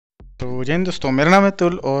तो जय हिंद दोस्तों, मेरा नाम है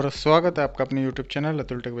अतुल और स्वागत है आपका अपने यूट्यूब चैनल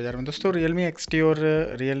अतुल टेक बाजार में। दोस्तों Realme XT और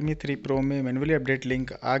Realme 3 Pro में मैनुअली अपडेट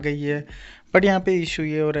लिंक आ गई है, बट यहाँ पे इशू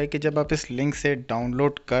ये हो रहा है कि जब आप इस लिंक से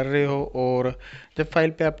डाउनलोड कर रहे हो और जब फाइल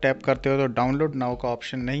पे आप टैप करते हो तो डाउनलोड नाउ का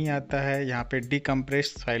ऑप्शन नहीं आता है, यहाँ पे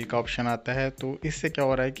डिकम्प्रेस फाइल का ऑप्शन आता है। तो इससे क्या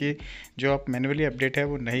हो रहा है कि जो आप मैनुअली अपडेट है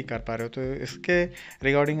वो नहीं कर पा रहे हो। तो इसके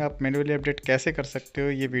रिगार्डिंग आप मैनुअली अपडेट कैसे कर सकते हो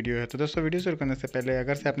ये वीडियो है। तो दोस्तों वीडियो शुरू करने से पहले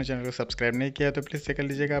अगर से आपने चैनल को सब्सक्राइब नहीं किया तो प्लीज़ से कर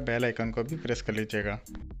लीजिएगा, बेल आइकन को भी प्रेस कर लीजिएगा।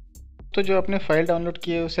 तो जो आपने फाइल डाउनलोड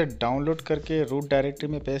की है उसे डाउनलोड करके रूट डायरेक्टरी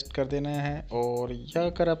में पेस्ट कर देना है, और या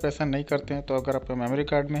अगर आप ऐसा नहीं करते हैं तो अगर आपका मेमोरी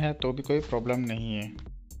कार्ड में है तो भी कोई प्रॉब्लम नहीं है।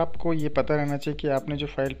 आपको ये पता रहना चाहिए कि आपने जो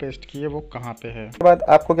फाइल पेस्ट की है वो कहाँ पे है। उसके बाद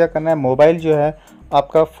आपको क्या करना है, मोबाइल जो है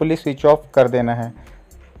आपका फुली स्विच ऑफ कर देना है।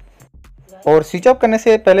 और स्विच ऑफ करने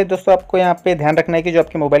से पहले दोस्तों आपको यहाँ पे ध्यान रखना है कि जो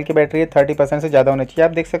आपकी मोबाइल की बैटरी है 30% से ज़्यादा होनी चाहिए।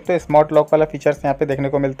 आप देख सकते हो स्मार्ट लॉक वाला फीचर्स यहाँ पे देखने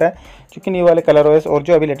को मिलता है, क्योंकि न्यू वाले कलर ओएस और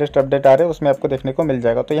जो अभी लेटेस्ट अपडेट आ रहे हैं उसमें आपको देखने को मिल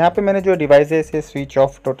जाएगा। तो यहाँ पे मैंने जो डिवाइस है इसे स्विच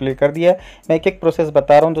ऑफ टोटली कर दिया है। मैं एक एक प्रोसेस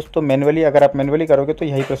बता रहा हूँ दोस्तों मैनुअली, अगर आप मैनुअली करोगे तो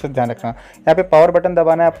यही प्रोसेस ध्यान रखना। यहाँ पे पावर बटन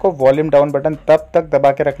दबाना है आपको, वॉल्यूम डाउन बटन तब तक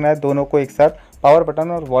दबा के रखना है, दोनों को एक साथ। पावर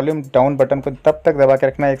बटन और वॉल्यूम डाउन बटन को तब तक दबा के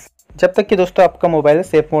रखना है जब तक कि दोस्तों आपका मोबाइल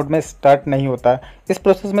सेफ मोड में स्टार्ट नहीं होता। इस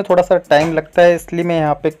प्रोसेस में थोड़ा सा टाइम लगता है, इसलिए मैं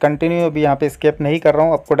यहाँ पे कंटिन्यू अभी यहाँ पे स्किप नहीं कर रहा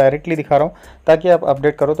हूँ, आपको डायरेक्टली दिखा रहा हूँ ताकि आप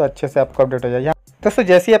अपडेट करो तो अच्छे से आपको अपडेट हो जाए। यहाँ दोस्तों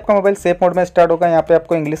जैसे ही आपका मोबाइल सेफ मोड में स्टार्ट होगा, यहाँ पे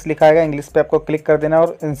आपको इंग्लिश लिखा आएगा, इंग्लिश पे आपको क्लिक कर देना है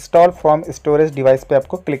और इंस्टॉल फ्रॉम स्टोरेज डिवाइस पे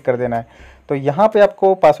आपको क्लिक कर देना है। तो यहाँ पे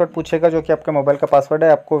आपको पासवर्ड पूछेगा जो कि आपके मोबाइल का पासवर्ड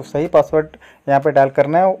है, आपको सही पासवर्ड यहाँ पे डायल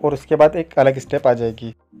करना है और उसके बाद एक अलग स्टेप आ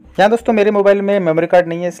जाएगी। यहाँ दोस्तों मेरे मोबाइल में मेमोरी कार्ड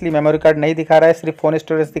नहीं है, इसलिए मेमोरी कार्ड नहीं दिखा रहा है, सिर्फ फ़ोन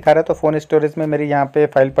स्टोरेज दिखा रहा है। तो फ़ोन स्टोरेज में मेरी यहाँ पे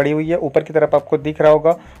फाइल पड़ी हुई है, ऊपर की तरफ आपको दिख रहा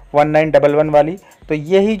होगा 1911 वाली। तो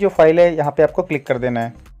यही जो फाइल है यहाँ पे आपको क्लिक कर देना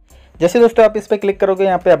है। जैसे दोस्तों आप इस पर क्लिक करोगे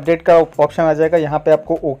यहाँ पे अपडेट का ऑप्शन आ जाएगा, यहाँ पे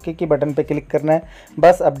आपको ओके की बटन पे क्लिक करना है।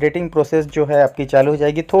 बस अपडेटिंग प्रोसेस जो है आपकी चालू हो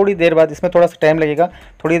जाएगी। थोड़ी देर बाद, इसमें थोड़ा सा टाइम लगेगा,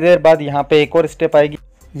 थोड़ी देर बाद यहाँ पे एक और स्टेप आएगी।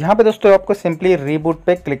 यहाँ पे दोस्तों आपको सिंपली रीबूट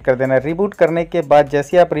पे क्लिक कर देना है। रीबूट करने के बाद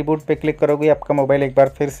जैसे ही आप रीबूट पे क्लिक करोगे आपका मोबाइल एक बार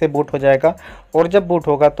फिर से बूट हो जाएगा, और जब बूट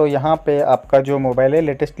होगा तो यहाँ पे आपका जो मोबाइल है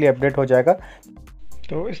लेटेस्टली अपडेट हो जाएगा।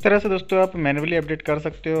 तो इस तरह से दोस्तों आप मैनुअली अपडेट कर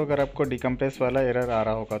सकते हो अगर आपको डिकम्प्रेस वाला एरर आ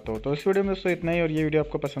रहा होगा तो इस वीडियो में दोस्तों इतना ही। और ये वीडियो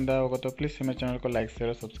आपको पसंद आया होगा तो प्लीज़ मेरे चैनल को लाइक शेयर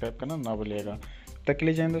और सब्सक्राइब करना ना भूलिएगा। तक के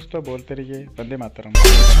लिए जय हिंद दोस्तों, बोलते रहिए वंदे मातरम।